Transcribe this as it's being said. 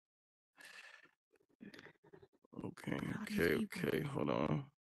Okay. Hold on.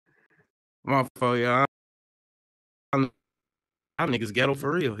 My fault, y'all. I'm niggas ghetto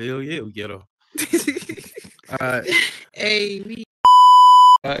for real. Hell yeah, we ghetto. All right. Hey, we.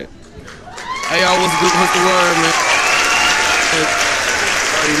 All right. Hey, y'all, what's the word, man?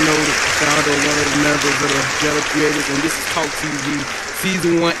 Already know the founder, one of the members of the Ghetto Creators, and this is Talk TV,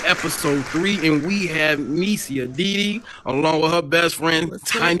 Season 1, Episode 3, and we have Necia Didi, along with her best friend,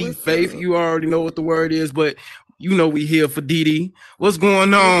 Tiny Faith. You already know what the word is, but you know we here for Didi. What's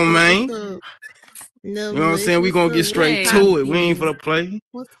going on, man? You know what I'm saying? We gonna get straight to it. We ain't for the play.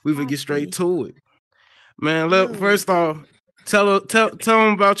 We gonna get straight to it. Man, look, first off, tell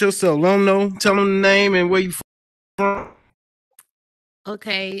them about yourself. Let them know. Tell them the name and where you from.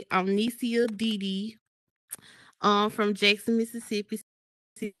 Okay, I'm Necia Didi. From Jackson, Mississippi.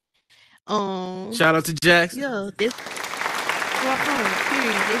 Shout out to Jackson. Yeah, this where I'm from.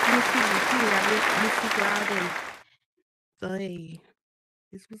 Period. Jackson, Mississippi. Period. I live in Mississippi all day. So hey,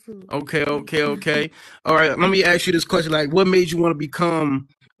 this was Okay. All right, let me ask you this question: like, what made you want to become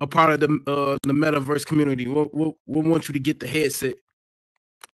a part of the metaverse community? What want you to get the headset?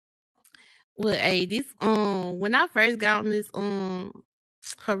 Well, hey, this when I first got on this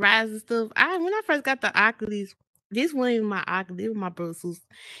Horizon stuff, when I first got the Oculus, this wasn't even my Oculus, it was my brother's.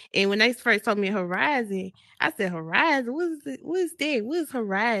 And when they first told me Horizon, I said, Horizon? What is it? What is that? What is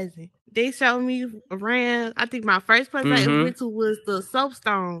Horizon? They showed me around. I think my first place I went to was the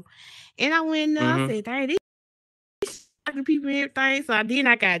Soapstone. And I went there, I said, dang, this talking to people and everything. So then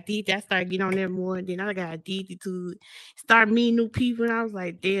I got addicted. I started getting on there more. And then I got addicted to start meeting new people. And I was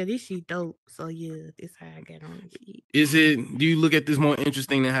like, damn, this shit dope. So yeah, that's how I got on this shit. Do you look at this more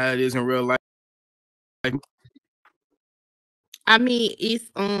interesting than how it is in real life? I mean, it's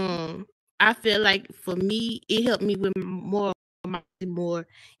I feel like for me, it helped me with more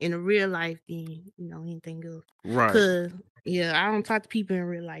in a real life than anything else. Right. Cause yeah, I don't talk to people in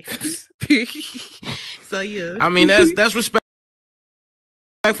real life. So yeah. I mean, that's respect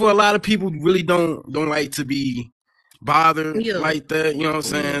for a lot of people. Really don't like to be bothered like that. You know what I'm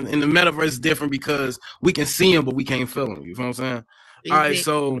saying? And the metaverse is different because we can see them, but we can't feel them. You know what I'm saying? Exactly. All right,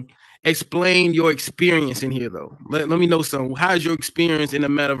 so explain your experience in here, though. Let me know something. How's your experience in the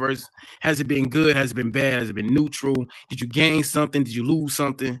metaverse? Has it been good? Has it been bad? Has it been neutral? Did you gain something? Did you lose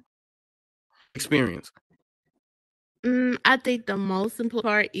something? Experience. I think the most important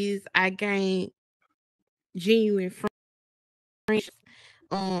part is I gained genuine friendships.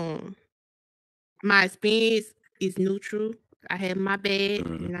 My experience is neutral. I had my bad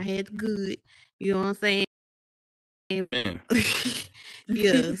and I had the good. You know what I'm saying?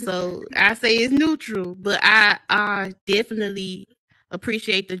 Yeah, so I say it's neutral, but I definitely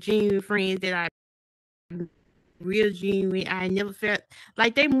appreciate the genuine friends that I real genuine. I never felt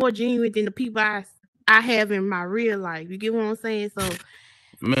like they more genuine than the people I have in my real life. You get what I'm saying? So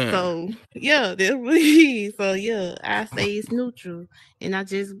so yeah, that's what it is. So yeah, I say it's neutral, and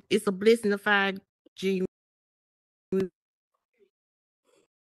it's a blessing to find genuine.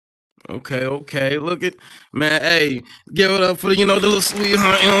 Okay. Look at man. Hey, give it up for the little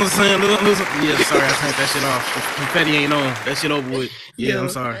sweetheart. You know what I'm saying? Yeah, sorry, I turned that shit off. The confetti ain't on. That shit over with. Yeah, I'm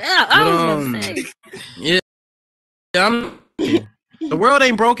sorry. Yeah, I was gonna say. Yeah, the world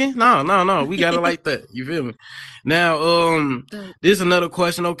ain't broken. No. We got it like that. You feel me? Now, this is another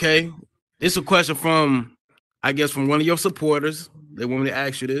question. Okay, this is a question from, I guess, from one of your supporters. They want me to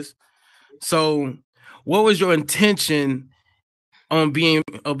ask you this. So, what was your intention on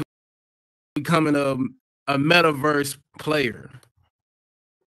becoming a metaverse player?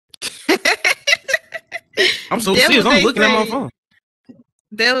 I'm so serious. I'm looking at my phone.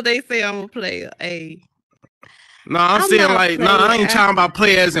 That's what they say. I'm a player. Hey. No, I'm saying like, I ain't talking about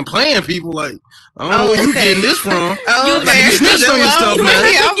players and playing people. Like, I don't know where you getting this from. Okay. You snitching on yourself, man.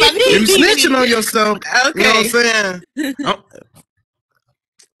 You snitching on yourself. Okay. You know what I'm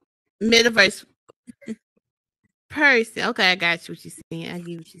saying? Metaverse person. Okay, I got you. What you're saying. I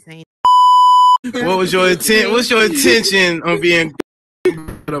get what you're saying. What was your intent? What's your intention on being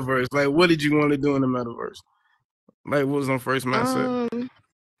metaverse? Like, what did you want to do in the metaverse? Like, what was on first mindset?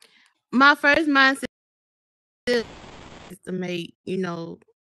 My first mindset is to make,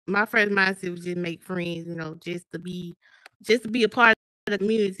 my first mindset was just make friends, just to be a part of the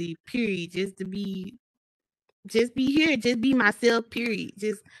community, period. Just be here, just be myself, period.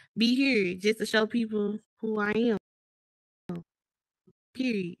 Just be here, just to show people who I am.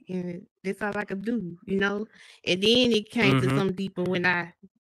 Period. And that's all I could do, And then it came to something deeper when I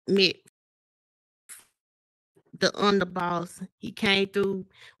met the underboss. He came through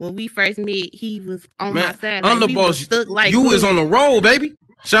when we first met. He was on my side. Underboss, you was on the roll, baby.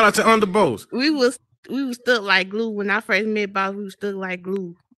 Shout out to Underboss. We was we was stuck like glue. When I first met Boss, we was stuck like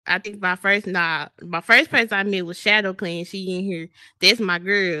glue. I think my first person I met was Shadow Clan. She in here. That's my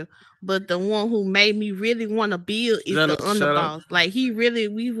girl. But the one who made me really want to build is the underboss. Like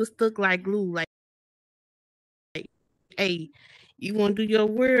we was stuck like glue. Like, hey, you want to do your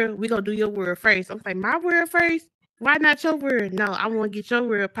word? We gonna do your word first. I was like, my word first? Why not your word? No, I want to get your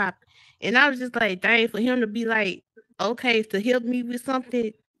word popping. And I was just like, dang, for him to be like, okay, to help me with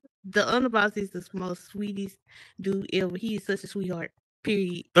something. The underboss is the most sweetest dude ever. He is such a sweetheart.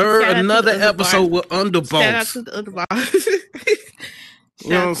 Period. Another episode with Underboss. Shout out to the Underboss. You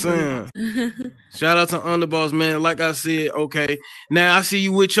know what I'm saying? Shout out to Underboss, man. Like I said, okay. Now I see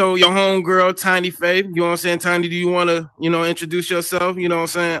you with your homegirl, Tiny Faith. You know what I'm saying? Tiny, do you want to, introduce yourself? You know what I'm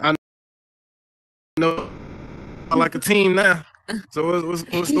saying? I know I like a team now. So what's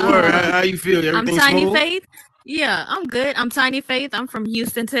the word? How you feel? Everything I'm Tiny smooth? Faith. Yeah, I'm good. I'm Tiny Faith. I'm from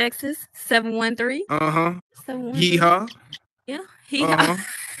Houston, Texas. 713. Yeehaw. Yeah. Yeehaw.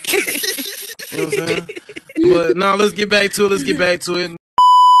 You know what I'm saying? But now let's get back to it.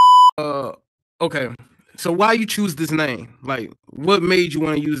 Okay. So why you choose this name? Like, what made you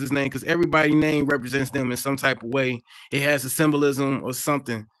want to use this name? Because everybody's name represents them in some type of way. It has a symbolism or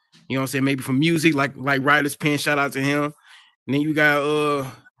something. You know what I'm saying? Maybe from music, like Ryder's Pen. Shout out to him. And then you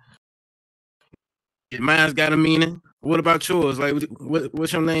got mine's got a meaning. What about yours? Like,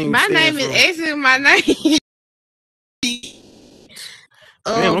 what's your name? My name is actually my name.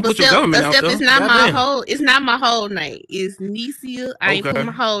 But it's not it's not my whole name. It's Necia. I ain't put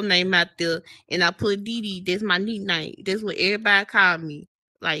my whole name out there, and I put Didi. That's my nickname. That's what everybody call me.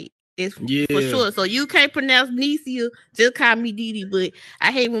 Like, it's for sure. So you can't pronounce Necia, just call me Didi. But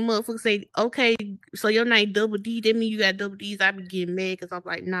I hate when motherfuckers say, okay, so your name double D, that means you got double D's. I be getting mad because I'm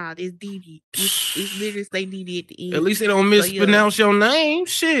like, nah, it's Didi. It's literally say Didi at the end. At least they don't mispronounce your name.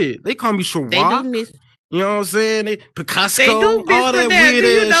 Shit. They call me Shawak. They do you know what I'm saying? Picasso, they do all that weird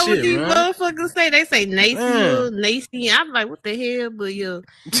you know shit, what these man. motherfuckers say? They say Nacia. I'm like, what the hell? But yeah,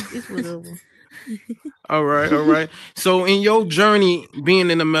 it's whatever. All right. So in your journey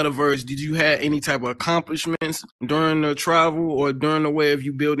being in the metaverse, did you have any type of accomplishments during the travel or during the way of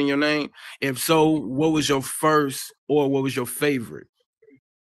you building your name? If so, what was your first or what was your favorite?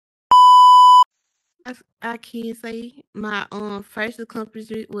 I can't say my first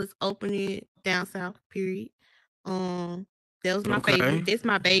accomplishment was opening Down South. Period. That was my favorite. That's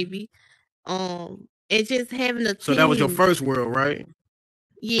my baby. And just having a team. So that was your first world, right?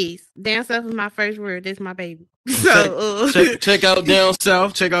 Yes, Down South is my first word. That's my baby. So check out Down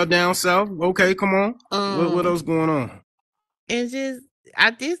South. Check out Down South. Okay, come on. What else going on? And just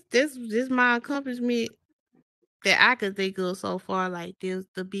this my accomplishment that I could think of so far. Like, this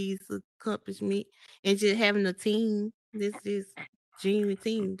the biggest accomplishment, and just having a team. This is genuine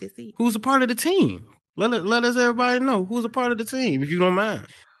team. That's it. Who's a part of the team? Let us everybody know who's a part of the team, if you don't mind.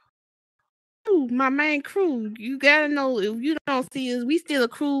 My main crew. You gotta know, if you don't see us, we still a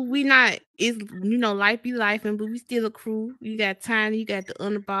crew. We not, it's life be life, but we still a crew. You got Tiny, you got the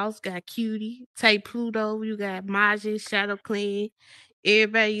Underboss, got Cutie, Tay Pluto, you got Majin, Shadow Clan,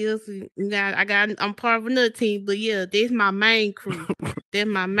 everybody else. I'm part of another team, but yeah, that's my main crew. That's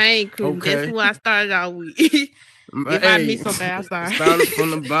my main crew. Okay. That's who I started out with. If I miss something, I'm sorry. Started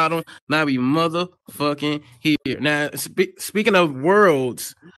from the bottom, now we motherfucking here. Now, speaking of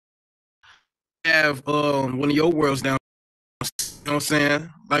worlds, have one of your worlds down. You know what I'm saying?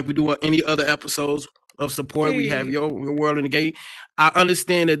 Like we do any other episodes of support. We have your world in the gate. I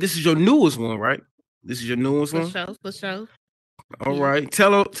understand that this is your newest one, right? This is your newest one? For sure. All right.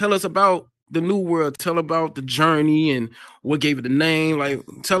 Tell us about the new world. Tell about the journey and what gave it the name. Like,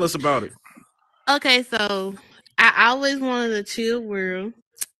 tell us about it. Okay, so I always wanted a chill world,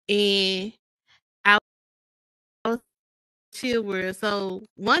 and I was chill world. So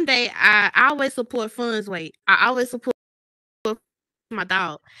one day I always support Fun's Way. I always support my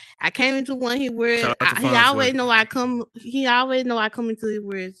dog. I came into one his words. He always know I come into his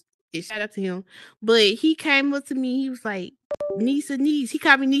words. Shout out to him. But he came up to me, he was like, Nisha needs. He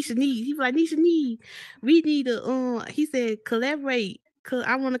called me Nisha needs. He was like, Nisha needs. We need to he said collaborate.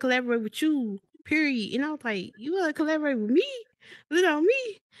 I want to collaborate with you. Period. And I was like, you want to collaborate with me? Look on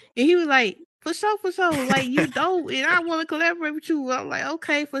me. And he was like, for sure. Like, you dope, and I want to collaborate with you. I'm like,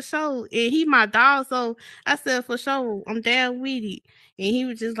 okay, for sure. And he my dog, so I said, for sure, I'm down with it. And he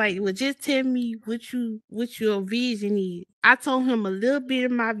was just like, well, just tell me what your vision is. I told him a little bit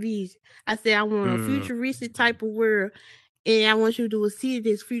of my vision. I said, I want a futuristic type of world, and I want you to do a city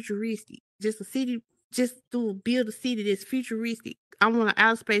that's futuristic. Build a city that's futuristic. I want an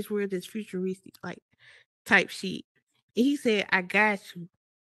outer space world that's futuristic, like type shit. And he said, I got you.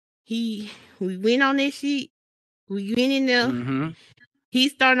 we went on that shit. We went in there. Mm-hmm. I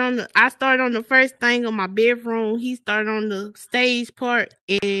started on the first thing on my bedroom. He started on the stage part,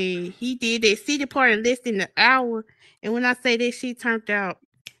 and he did that city part in less than an hour. And when I say that shit turned out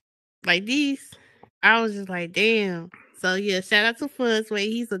like this, I was just like, damn. So yeah, shout out to Fuzzway.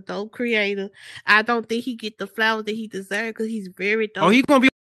 He's a dope creator. I don't think he get the flowers that he deserves because he's very dope. Oh, he gonna be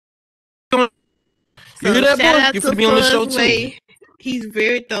on. You hear that, shout boy? out You to finna be on the show too. Fuzzway. He's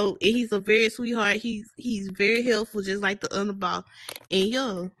very dope and he's a very sweetheart. He's very helpful, just like the underball. And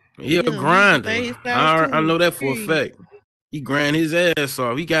yo, He a grinder. I I know that for a fact. He grind his ass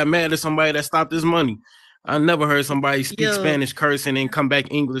off. He got mad at somebody that stopped his money. I never heard somebody speak Spanish cursing and come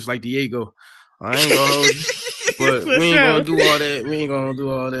back English like Diego. I ain't gonna hold you, but we ain't gonna do all that. We ain't gonna do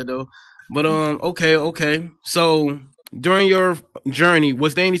all that though. But okay. So during your journey,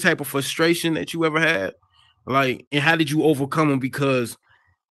 was there any type of frustration that you ever had? Like, and how did you overcome them? Because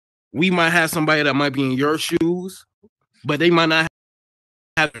we might have somebody that might be in your shoes, but they might not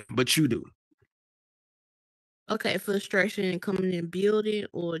have it, but you do. Okay, frustration coming in building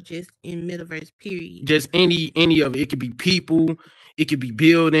or just in metaverse period? Just any of it. It could be people, it could be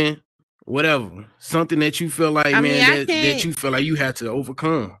building, whatever. Something that you feel like, that you feel like you had to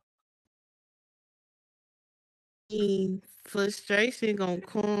overcome. Frustration gonna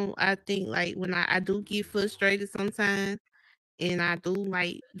come, I think, like when I do get frustrated sometimes and I do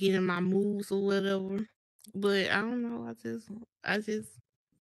like get in my moods or whatever. But I don't know,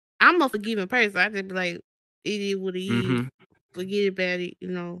 I'm a forgiving person. I just be like, it is what it is. Forget about it,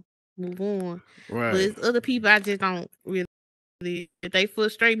 move on. Right. But it's other people I just don't really, if they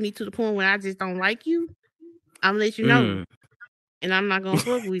frustrate me to the point where I just don't like you, I'm gonna let you know. And I'm not gonna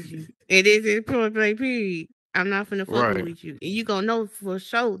fuck with you. It is a point blank period. I'm not finna fuck with you. And you gonna know for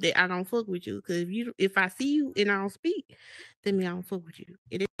sure that I don't fuck with you. Cause if I see you and I don't speak, then I don't fuck with you.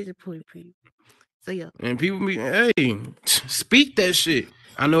 It is a point period. So yeah. And people be, hey, speak that shit.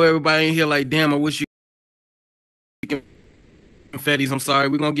 I know everybody in here like, damn, I wish you confettis. I'm sorry.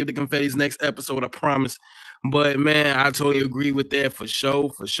 We're gonna give the confettis next episode, I promise. But man, I totally agree with that for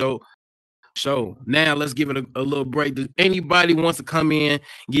sure. Now let's give it a little break. Does anybody wants to come in,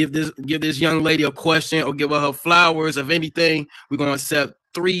 give this young lady a question or give her flowers of anything? We're gonna accept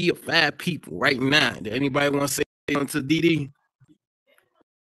 3 or 5 people right now. Did anybody want to say something to Didi?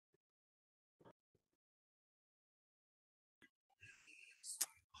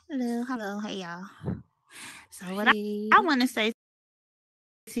 Hello, hey y'all. So what I want to say,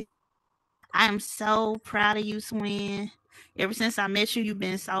 I am so proud of you, Twin. Ever since I met you, you've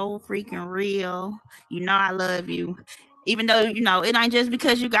been so freaking real. You know I love you. Even though, it ain't just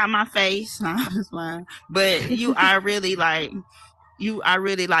because you got my face. But you are really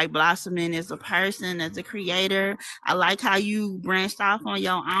like blossoming as a person, as a creator. I like how you branched off on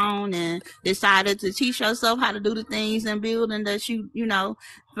your own and decided to teach yourself how to do the things in building that you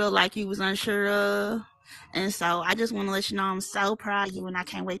feel like you was unsure of. And so I just want to let you know I'm so proud of you and I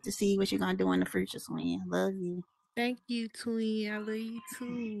can't wait to see what you're going to do in the future, Twin. Love you. Thank you, Twin. I love you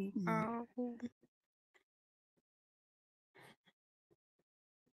too. Oh.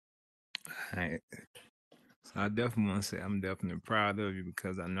 Right. So I definitely want to say I'm definitely proud of you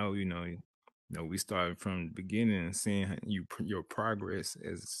because I know, we started from the beginning and seeing your progress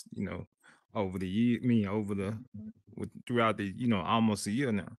as, over the year, throughout the, almost a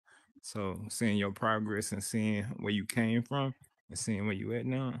year now. So seeing your progress and seeing where you came from and seeing where you at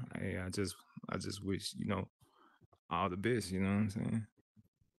now, I just wish, all the best, you know what I'm saying?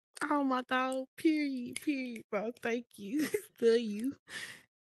 Oh my dog, period, bro. Thank you. Love you.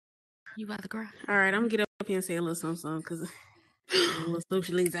 You about to cry? All right, I'm gonna get up here and say a little something because a little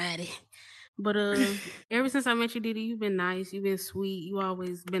social anxiety. But ever since I met you, Didi, you've been nice. You've been sweet. You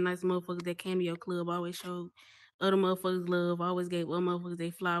always been nice motherfuckers that came to your club. Always showed other motherfuckers love. Always gave other motherfuckers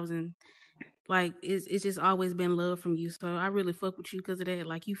their flowers and like it's just always been love from you. So I really fuck with you because of that.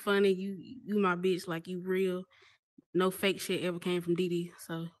 Like you funny. You my bitch. Like you real. No fake shit ever came from Didi.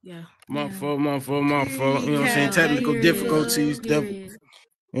 So yeah. My fault. You know what I'm saying? Technical difficulties. You know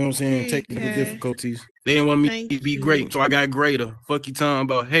what I'm saying? Technical difficulties. They didn't want me to be great, so I got greater. Fuck you talking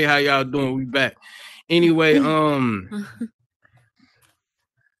about, hey, how y'all doing? We back. Anyway,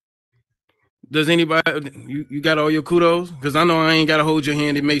 does anybody, you got all your kudos? Because I know I ain't got to hold your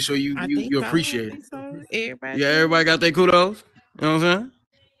hand and make sure you appreciate it. So. Everybody got their kudos? You know what I'm saying?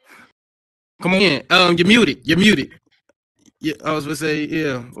 Come in. You're muted. Yeah, I was gonna say,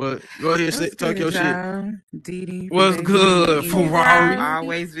 yeah. But go ahead, talk your shit. Didi, what's good, Ferrari?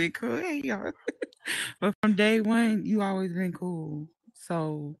 Always been cool. Hey, y'all. But from day one, you always been cool.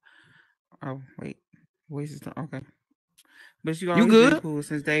 So, oh wait, voice is okay. But you You always been good? cool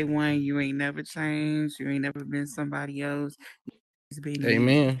since day one. You ain't never changed. You ain't never been somebody else. It's been you.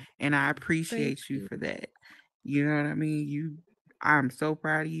 Amen. And I appreciate you for that. You know what I mean? I'm so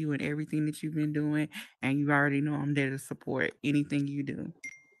proud of you and everything that you've been doing. And you already know I'm there to support anything you do.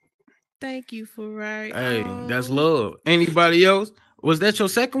 Thank you for right. Hey, that's love. Anybody else? Was that your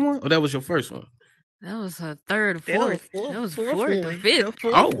second one or that was your first one? That was her third or That was fourth. That was fourth fourth or one. fifth. The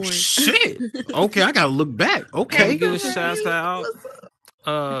fourth Oh one. shit. Okay, I gotta look back. I'm Okay. give a shout out.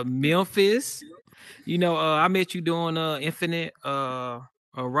 Memphis. You know, I met you doing Infinite a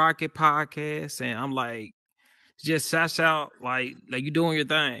Rocket podcast, and I'm like, just shout out like you doing your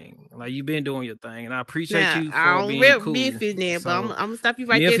thing, like you been doing your thing, and I appreciate Now, you I for don't being rep cool. Memphis now, but I'm So, gonna stop you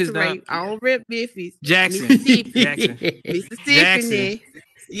right Memphis there to down- Ray. I don't rep Memphis. Jackson, Mississippi. Jackson, Mississippi Jackson. now.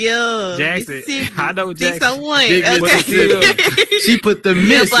 Yeah, Jackson. Mississippi. I know Jackson. 601. Big Okay. Mississippi. She put the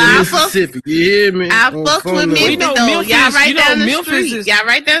miss but in I fuck- Mississippi. You hear me? I On fucks phone with number. Memphis You know, though. Memphis- Y'all right you know, down the Memphis street. is- Y'all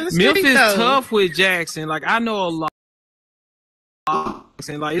right down the street Memphis though. tough with Jackson. Like I know a lot.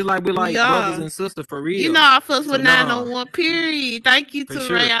 And like it's like we're like Yeah. brothers and sisters for real. You know I fucks So, with nah. 901. Period. Thank you For to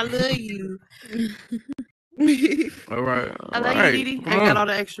sure. Ray. I love you. All right. I All love right. you, Didi. Come I ain't got on. all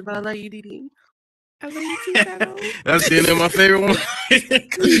the extra, but I love you, Didi. I love you too, Shadow. That's still my favorite one.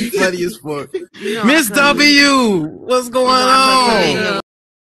 Cause she's funny as fuck. You know, Miss I couldn't- W, what's going I couldn't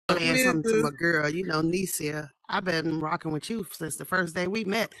on? add something to my girl. You know, Nicia. I've been rocking with you since the first day we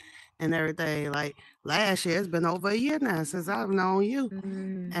met and everything. Like last year, it's been over a year now since I've known you.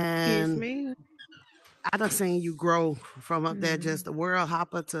 Yes, And man. I done seen you grow from up there, just a world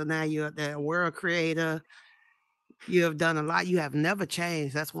hopper to now you're the world creator. You have done a lot. You have never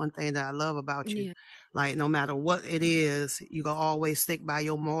changed. That's one thing that I love about you. Yeah. Like no matter what it is, you gonna always stick by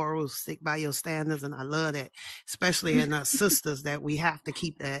your morals, stick by your standards, and I love that. Especially in us sisters, that we have to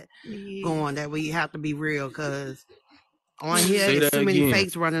keep that Yeah. going. That we have to be real, because on here, Say there's that too many again.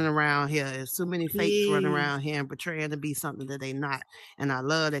 fakes running around here. There's too many fakes running Yeah. around here and portraying to be something that they not. And I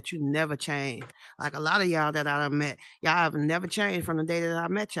love that you never change. Like a lot of y'all that I done met, y'all have never changed from the day that I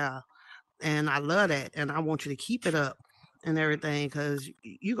met y'all. And I love that. And I want you to keep it up and everything, because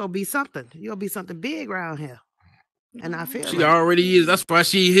you're going to be something. You're going to be something big around here. And I feel She like already is. That's why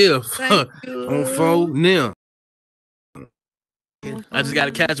she here. Thank you. On phone now. it. I just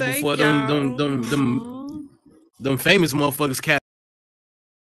gotta catch her Thank before y'all. them famous motherfuckers catch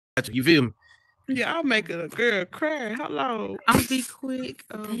her. You feel me? Y'all making a girl cry. Hello. I'll be quick.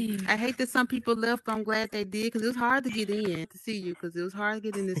 Dang. I hate that some people left, but I'm glad they did because it was hard to get in to see you because it was hard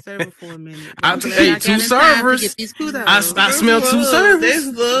to get in the server for a minute. But I'm glad Hey, I got two in time to servers. get these kudos. I smell two servers.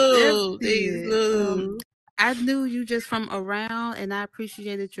 That's love. That's Yeah. love. I knew you just from around, and I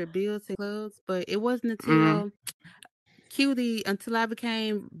appreciated your builds and clubs, but it wasn't until Mhm. Cutie, until I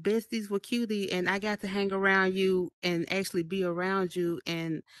became besties with Cutie, and I got to hang around you and actually be around you.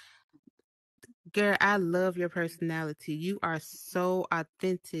 And girl, I love your personality. You are so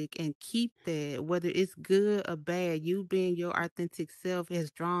authentic, and keep that. Whether it's good or bad, you being your authentic self has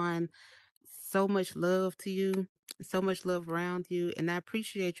drawn so much love to you, so much love around you, and I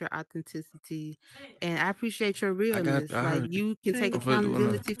appreciate your authenticity, and I appreciate your realness. I Like heard you. you can take Thank you for doing that.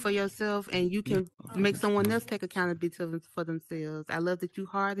 accountability for yourself, and you can make someone else take accountability for themselves. I love that you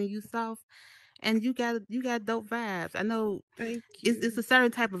hard and you soft, and you got dope vibes. I know Thank you. it's a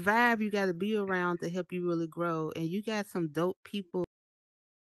certain type of vibe you got to be around to help you really grow, and you got some dope people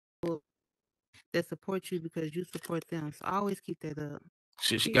that support you because you support them. So always keep that up.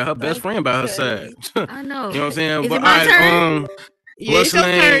 Shit, she got her best friend by her side. I know. You know what I'm saying? Is But it my all turn? Yeah, what's it's your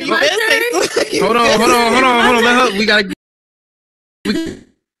her turn. name? You better say something. Hold on. Let her. We gotta.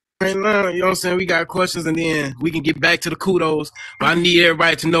 Right now, you know what I'm saying? We got questions and then we can get back to the kudos. But I need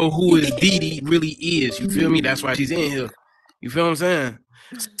everybody to know who is Didi really is. You feel me? That's why she's in here. You feel what I'm saying?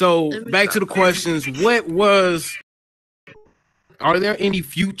 So Let me back to stop the questions. Are there any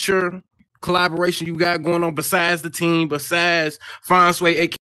future collaboration you got going on besides the team, besides Francois,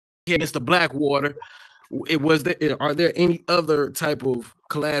 aka Mr. Blackwater? Are there any other type of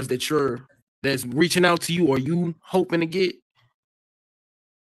collabs that's reaching out to you or you hoping to get?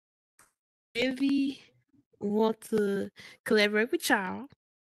 Envy want to collaborate with y'all,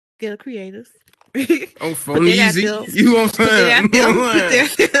 get creators. Oh, Put phone that out easy. there. You know what I'm Put that saying? out there.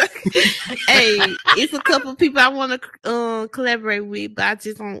 Put that- Hey, it's a couple people I want to collaborate with, but I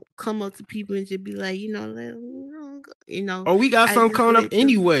just don't come up to people and just be like, Oh, we got I something just coming up let them-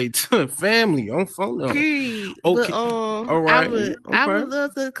 anyway. Family on phone number. Period. Okay. But All right. I Okay. would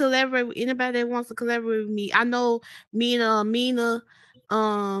love to collaborate with anybody that wants to collaborate with me. I know me and Amina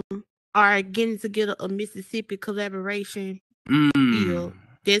are getting together a Mississippi collaboration deal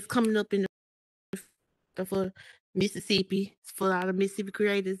that's coming up in the for Mississippi. It's full of Mississippi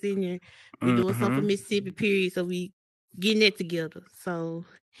creators in there. We doing something for Mississippi, period. So we getting it together. So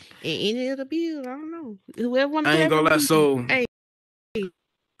and any other bill, I don't know. Whoever want to I ain't gonna lie. So hey,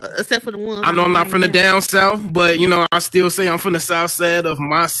 except for the ones I know I'm not from the down south, but you know I still say I'm from the south side of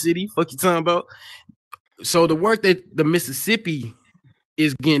my city. Fuck you talking about? So the work that the Mississippi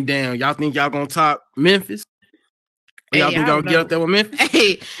is getting down, y'all think y'all gonna top Memphis? Or y'all think y'all get up there with Memphis?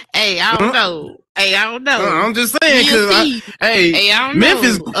 Hey, I don't know. Hey, I don't know. I'm just saying because I don't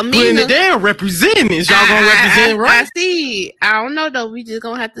Memphis know. putting it down, representing. Is y'all gonna represent right? I see. I don't know though. We just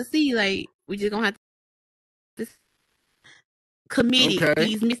gonna have to see. Like we just gonna have to committed.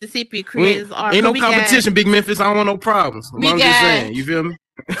 These Mississippi creators are. Ain't no competition, Big Memphis. I don't want no problems. I'm just saying. You feel me?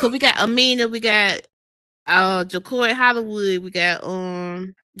 Cause we got Amina, we got Jacoy Hollywood, we got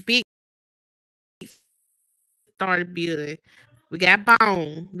Big started building. We got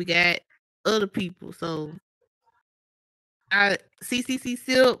Bone, we got other people. So CCC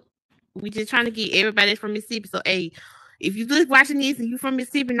Silk, we just trying to get everybody from Mississippi. So hey, if you just watching this and you from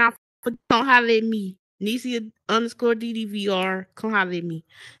Mississippi, now don't holler at me. Necia_DDVR, come holler at me.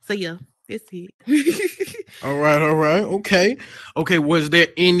 So yeah, that's it. All right. Okay. Was there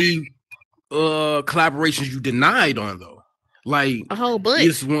any collaborations you denied on though? Like a whole bunch.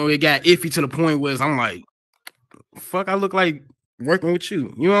 This one it got iffy to the point where I'm like, fuck, I look like working with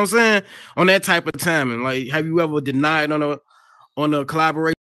you. You know what I'm saying? On that type of timing. Like, have you ever denied on a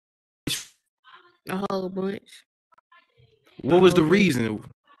collaboration? A whole bunch. What was the reason?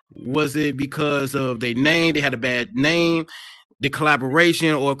 Was it because of their name? They had a bad name, the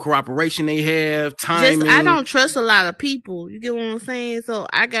collaboration or cooperation they have, timing? I don't trust a lot of people. You get what I'm saying? So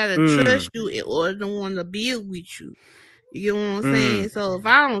I gotta trust you in order to want to build with you. You get what I'm saying? So if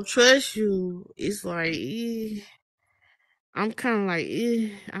I don't trust you, it's like I'm kind of like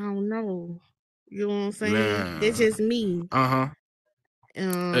I don't know. You know what I'm saying? Nah. That's just me.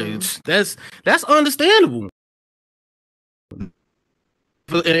 Hey, that's understandable.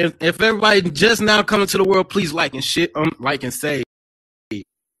 If everybody just now coming to the world, please like and say,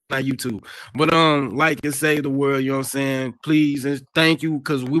 not YouTube, but like and say the word. You know what I'm saying? Please and thank you,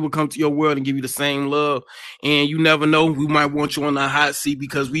 because we will come to your world and give you the same love. And you never know, we might want you on the hot seat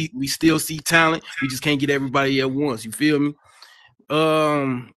because we still see talent. We just can't get everybody at once. You feel me?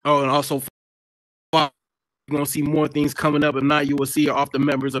 And also, you're gonna see more things coming up. If not, you will see it off the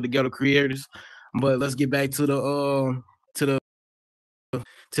members of the Ghetto Creators. But let's get back to the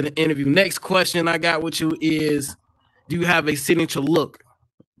interview. Next question I got with you is, do you have a signature look?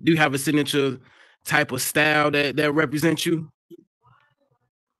 Do you have a signature type of style that represents you?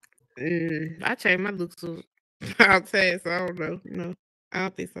 I change my looks outside, so I don't know. No, I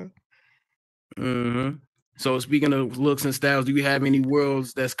don't think so. So speaking of looks and styles, do you have any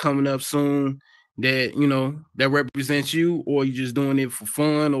worlds that's coming up soon that that represents you, or you just doing it for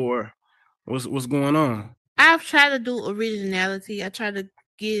fun, or what's going on? I've tried to do originality. I try to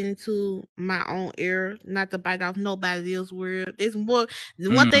get into my own era, not to bite off nobody else's world. There's more. The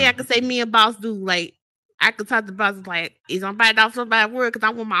one thing I can say me and Boss do, like I could talk to Boss like, is I'm biting off somebody's word because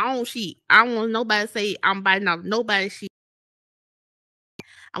I want my own shit. I don't want nobody to say I'm biting off nobody's shit.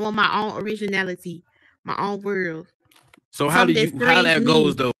 I want my own originality, my own world. So how that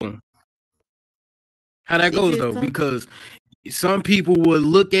goes though? How that goes though? Because some people would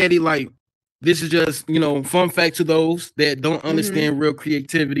look at it like, this is just, fun fact to those that don't understand real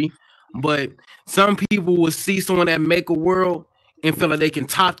creativity. But some people will see someone that make a world and feel like they can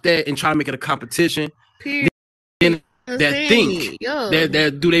top that and try to make it a competition. Then that think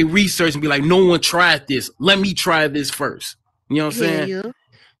that do they research and be like, no one tried this. Let me try this first. You know what I'm saying? Yeah.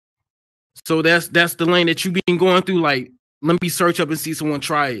 So that's the lane that you've been going through. Like, let me search up and see someone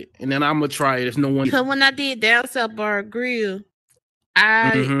try it, and then I'm gonna try it if no one. Because when I did Down South Bar Grill,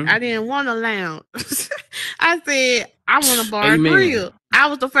 I didn't want a lounge. I said I want a bar and grill. I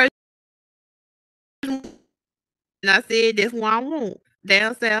was the first, and I said that's what I want.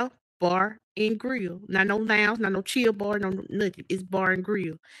 Down South Bar and Grill. Not no lounge, not no chill bar, no nothing. It's bar and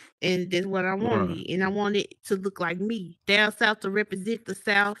grill, and that's what I wanted. And I wanted it to look like me. Down South to represent the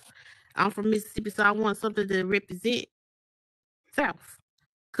South. I'm from Mississippi, so I want something to represent South.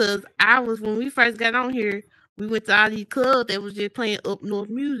 Cause when we first got on here, we went to all these clubs that was just playing up north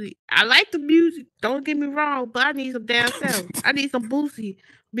music. I like the music, don't get me wrong, but I need some down south. I need some Boosie,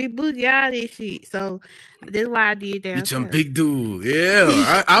 Big Boosie, all this shit. So that's why I did down south. Some big dude,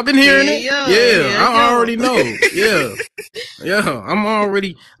 yeah. I've been hearing it. I already know. Yeah. I'm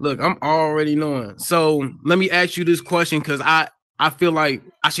already knowing. So let me ask you this question, because I feel like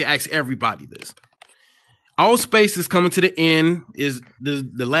I should ask everybody this. All Space is coming to the end. Is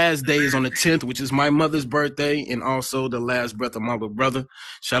the last day is on the 10th, which is my mother's birthday, and also the last breath of my little brother.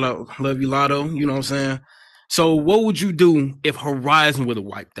 Shout out, love you, Lotto. You know what I'm saying? So, what would you do if Horizon would have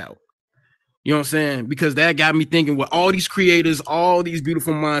wiped out? You know what I'm saying? Because that got me thinking with all these creators, all these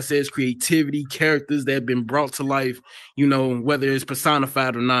beautiful mindsets, creativity, characters that have been brought to life, you know, whether it's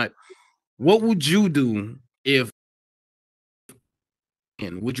personified or not. What would you do if,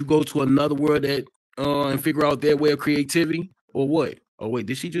 and would you go to another world that and figure out their way of creativity or what? Oh, wait,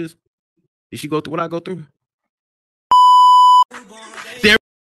 did she go through what I go through? There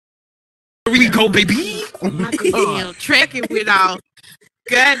we go, baby. Oh my Damn, God. tracking with all.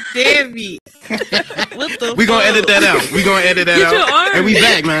 God damn it. What the We gonna edit that out. We gonna edit that Get your out. arm. And we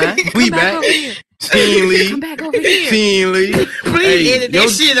back, man. We back. Fiend Lee. Come back over here. Fiend Lee. Please edit that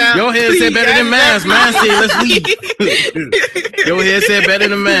shit out. Your head said better than mine. Mine said let's leave. Your head said better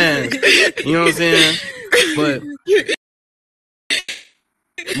than mine. You know what I'm saying?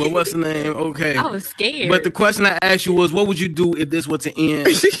 But what's the name? Okay. I was scared. But the question I asked you was, what would you do if this were to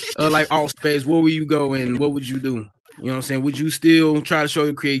end, like All Space? Where would you go and what would you do? You know what I'm saying? Would you still try to show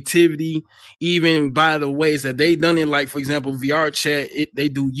your creativity, even by the ways that they done it? Like, for example, VR chat, they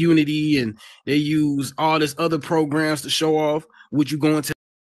do Unity and they use all this other programs to show off. Would you go into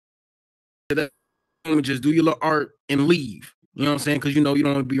that and just do your little art and leave? You know what I'm saying? Because you know you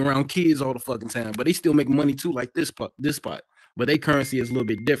don't want to be around kids all the fucking time, but they still make money too, like this spot. But their currency is a little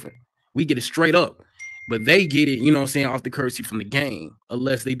bit different. We get it straight up, but they get it, you know what I'm saying, off the currency from the game,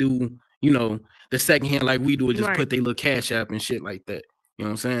 unless they do, you know, the second hand like we do, it just Right. put their little cash app and shit like that. You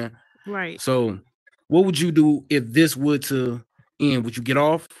know what I'm saying? Right. So what would you do if this were to end? Would you get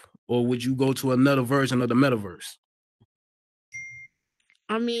off or would you go to another version of the metaverse?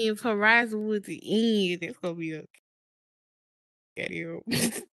 I mean, if Horizon was to end, it's gonna be a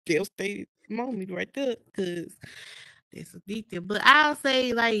devastated moment right there, because that's addictive. But I'll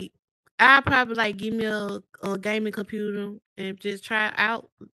say, like, I'll probably like give me a gaming computer and just try out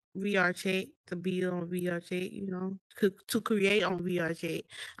VR chat, to be on VR chat, you know, to create on VR chat.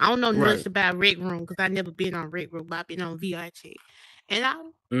 I don't know Right. much about Rec Room because I never been on Rec Room, but I've been on VR chat. And I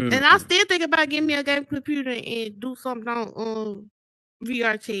Mhm. still think about getting me a game computer and do something on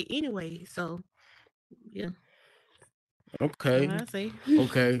VR chat anyway. So yeah, Okay. that's what I say.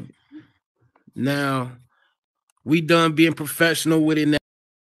 Okay. Now we done being professional with it. Now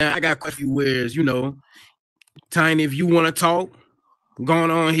I got quite a few words, you know. Tiny, if you want to talk,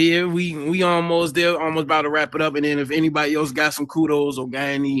 going on here. We almost there, almost about to wrap it up. And then if anybody else got some kudos or got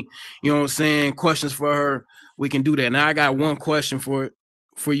any, you know what I'm saying, questions for her, we can do that. Now I got one question for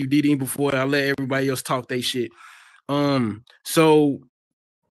you, Didi, before I let everybody else talk they shit. So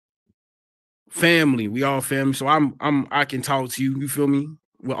family, we all family. So I can talk to you, you feel me?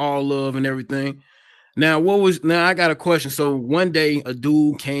 With all love and everything. Now I got a question. So one day a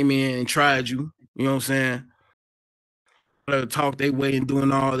dude came in and tried you, you know what I'm saying? Talk their way and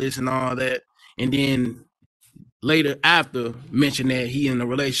doing all this and all that, and then later after mention that he in a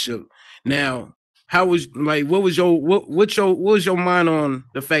relationship. Now, how was like what was your mind on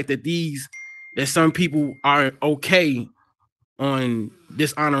the fact that some people are okay on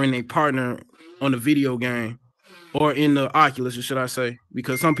dishonoring a partner on the video game or in the Oculus, or should I say?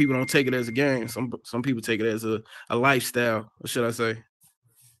 Because some people don't take it as a game. Some people take it as a lifestyle, or should I say?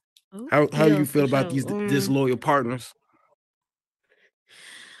 How do Yeah, you feel for about sure. these disloyal partners?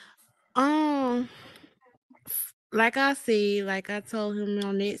 Like I said, like I told him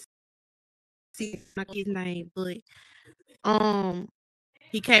on that, see my kid's name, but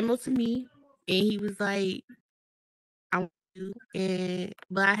he came up to me and he was like, "I want you,"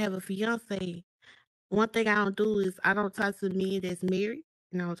 but I have a fiance. One thing I don't do is I don't talk to men that's married,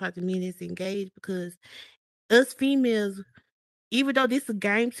 and I don't talk to men that's engaged, because us females, even though this is a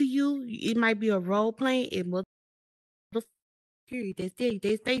game to you, it might be a role playing. It must period. They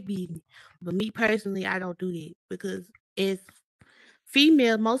stay beating. But me personally, I don't do that, because as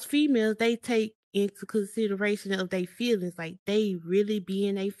most females, they take into consideration of their feelings. Like, they really be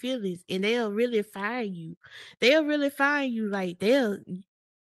in their feelings, and they'll really find you. They'll really find you. Like,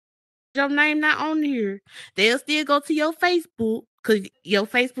 your name not on here. They'll still go to your Facebook, because your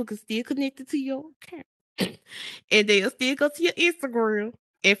Facebook is still connected to your account. And they'll still go to your Instagram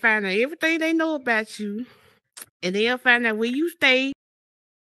and find out everything they know about you. And they'll find out where you stay,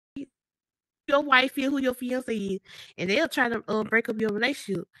 your wife is, who your fiance is, and they'll try to break up your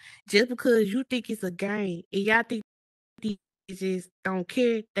relationship just because you think it's a game and y'all think they just don't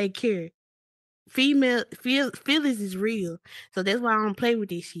care. They care. Feelings is real, so that's why I don't play with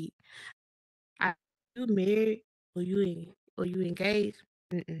this shit. You married or you engaged?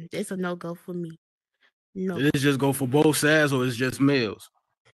 That's a no go for me. No, Did it just go for both sides or it's just males?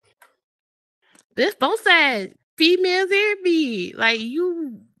 there's both sides. Females and me. Like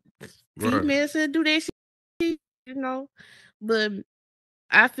you, Right. females should do that shit, you know. But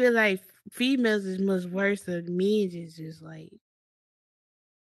I feel like females is much worse than men. Is just like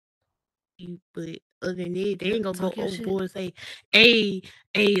you. But other than that, they ain't gonna go Talk your shit. overboard and say, "Hey,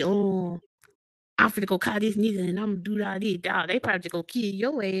 hey, I'm finna go call this nigga and I'm gonna do all this." Dog, they probably just gonna kill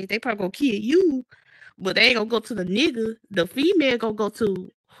your ass. They probably gonna kill you, but they ain't gonna go to the nigga. The female gonna go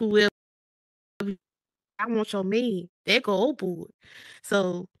to whoever. I want your man. They go overboard.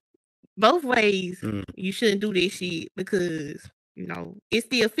 So both ways, you shouldn't do this shit because you know it's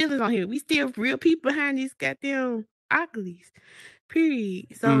still feelings on here. We still real people behind these goddamn uglies. Period.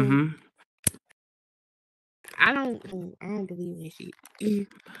 So I don't believe in shit.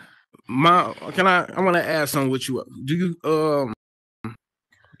 I want to ask something with you. Do you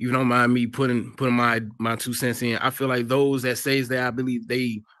you don't mind me putting my 2 cents in? I feel like those that says that, I believe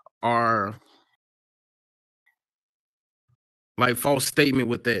they are like false statement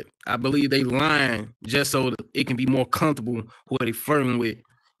with that. I believe they lying just so that it can be more comfortable who they flirting with.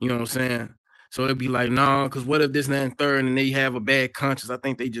 You know what I'm saying? So it'd be like, nah, because what if this, that, and third, and they have a bad conscience? I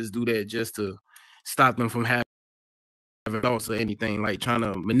think they just do that just to stop them from having thoughts or anything, like trying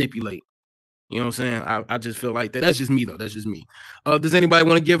to manipulate. You know what I'm saying? I just feel like that. That's just me, though. That's just me. Does anybody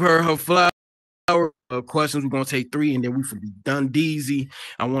want to give her flower questions? We're going to take 3, and then we be done. Deezy.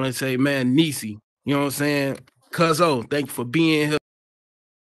 I want to say, man, Niecy. You know what I'm saying? Cuzzo, thank you for being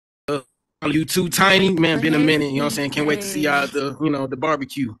here. You too, Tiny. Man, been a minute. You know what I'm saying? Can't wait to see y'all at the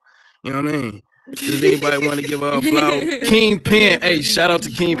barbecue. You know what I mean? Does anybody want to give her a flower? Kingpin. Hey, shout out to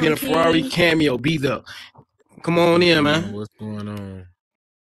Kingpin and Ferrari Cameo. Be there. Come on in, man. What's going on?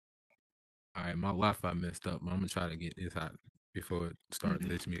 All right, my Wi-Fi messed up. I'm gonna try to get this out before it starts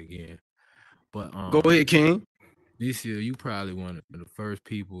glitching me again. But go ahead, King. This year, you probably one of the first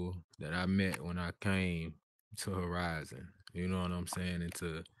people that I met when I came to Horizon. You know what I'm saying? And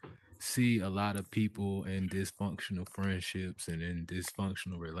to see a lot of people in dysfunctional friendships and in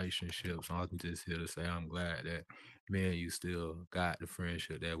dysfunctional relationships, I'm just here to say I'm glad that, man, you still got the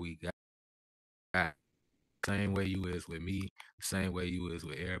friendship that we got. Same way you is with me, same way you is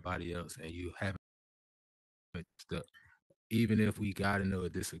with everybody else, and you haven't stuck. Even if we got into a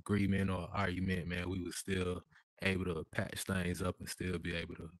disagreement or argument, man, we was still able to patch things up and still be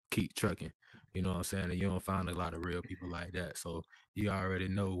able to keep trucking. You know what I'm saying? And you don't find a lot of real people like that. So you already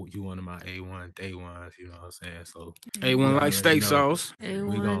know you one of my A1 day ones, you know what I'm saying? So A1 like steak sauce.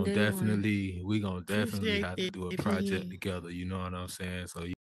 We gonna definitely have to do a project together, you know what I'm saying? So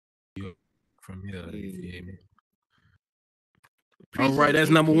you from here, you feel me? All right, that's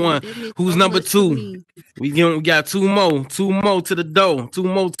number 1. Who's number 2? We got 2 more. 2 more to the door. 2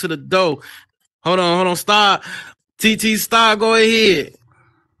 more to the door. Hold on. Star. TT Star, go ahead.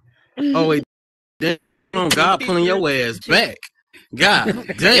 Oh, wait. Damn, God pulling your ass back. God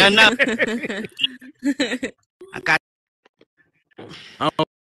damn. I got.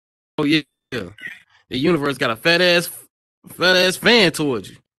 Oh, yeah. The universe got a fat ass fan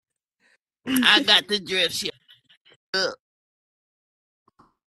towards you. I got the drip shit.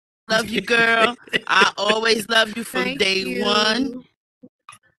 Love you, girl. I always love you from day one.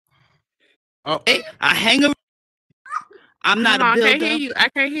 Oh, hey, I hang around. I'm not a builder. I can't hear you.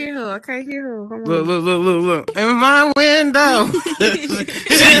 I can't hear her. Look. In my window. You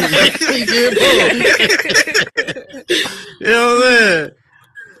know what I'm saying?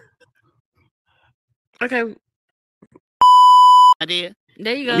 Okay. Idea.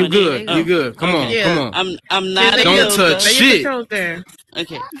 There you go. You good. You good. Come on. I'm not a builder. Don't touch shit.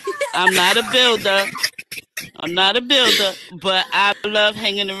 Okay. I'm not a builder, but I love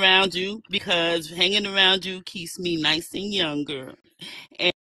hanging around you because hanging around you keeps me nice and younger.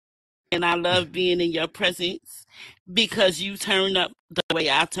 And I love being in your presence because you turn up the way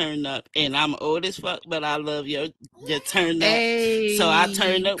I turn up. And I'm old as fuck, but I love your turn up. Hey, so I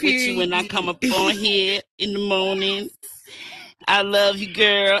turn up with you when I come up on here in the morning. I love you,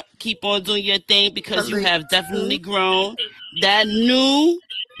 girl. Keep on doing your thing because you have definitely grown. That new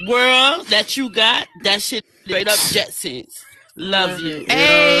world that you got, that shit straight up Jetsons. Love you.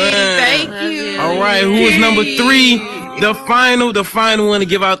 Hey, thank you. All right, who is number 3? The final one to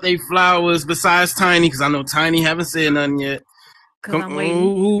give out their flowers besides Tiny, because I know Tiny haven't said nothing yet. I'm waiting.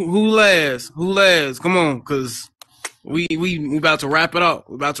 Who last? Who last? Come on, because we about to wrap it up.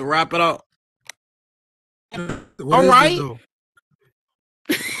 All right.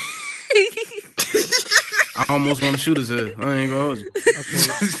 I almost want to shoot his head. I ain't gonna hold you.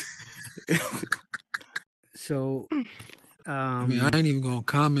 Okay. So I mean, I ain't even gonna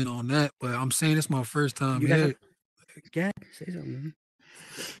comment on that, but I'm saying it's my first time You guys here. Yeah, say something. Man.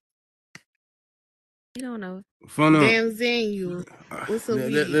 You don't know. Damn Zenu. What's up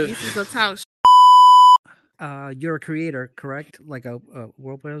with you? This is a talk You're a creator, correct? Like a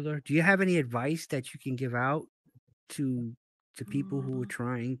world builder. Do you have any advice that you can give out to people who are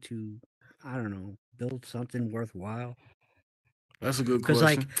trying to, I don't know, build something worthwhile? That's a good Because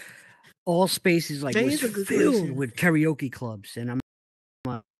question. like all spaces like That was is a good filled question. with karaoke clubs, and I'm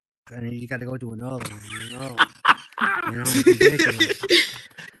like, and then you got to go to another one. It's ridiculous.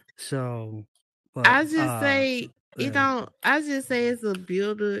 So, but I just say it don't. I just say as a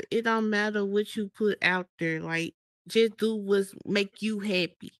builder, it don't matter what you put out there. Like, just do what's make you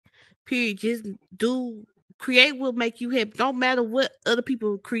happy. Period. Just create what make you happy. Don't matter what other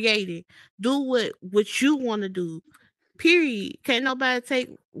people created. Do what you want to do. Period. Can't nobody take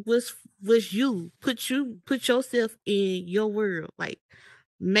what's you. Put yourself in your world. Like,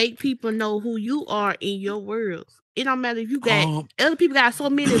 make people know who you are in your world. It don't matter if you got other people got so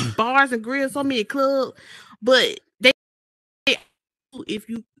many bars and grills, so many clubs, but they if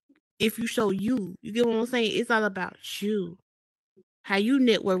you show you get what I'm saying? It's all about you. How you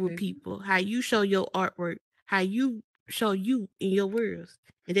network with people, how you show your artwork, how you show you in your worlds.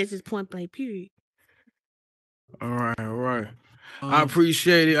 And that's just point blank period. All right. I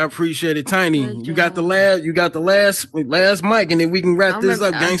appreciate it. Tiny, you got the last mic, and then we can wrap this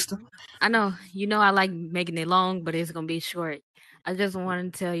up, gangster. I know. You know I like making it long, but it's gonna be short. I just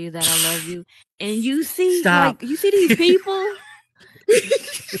wanted to tell you that I love you. And you see, like, you see these people?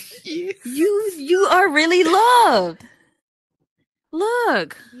 You are really loved.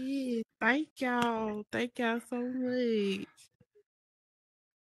 Look. Yeah, thank y'all. Thank y'all so much.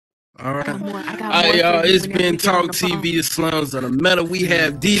 All right, y'all. It's been Talk TV, the slums of the metal. We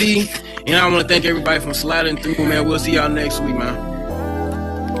have Didi, and I want to thank everybody for sliding through, man. We'll see y'all next week, man.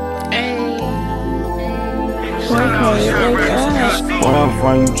 Where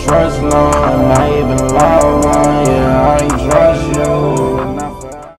from you trust no one, not even love one, yeah, I ain't trust you.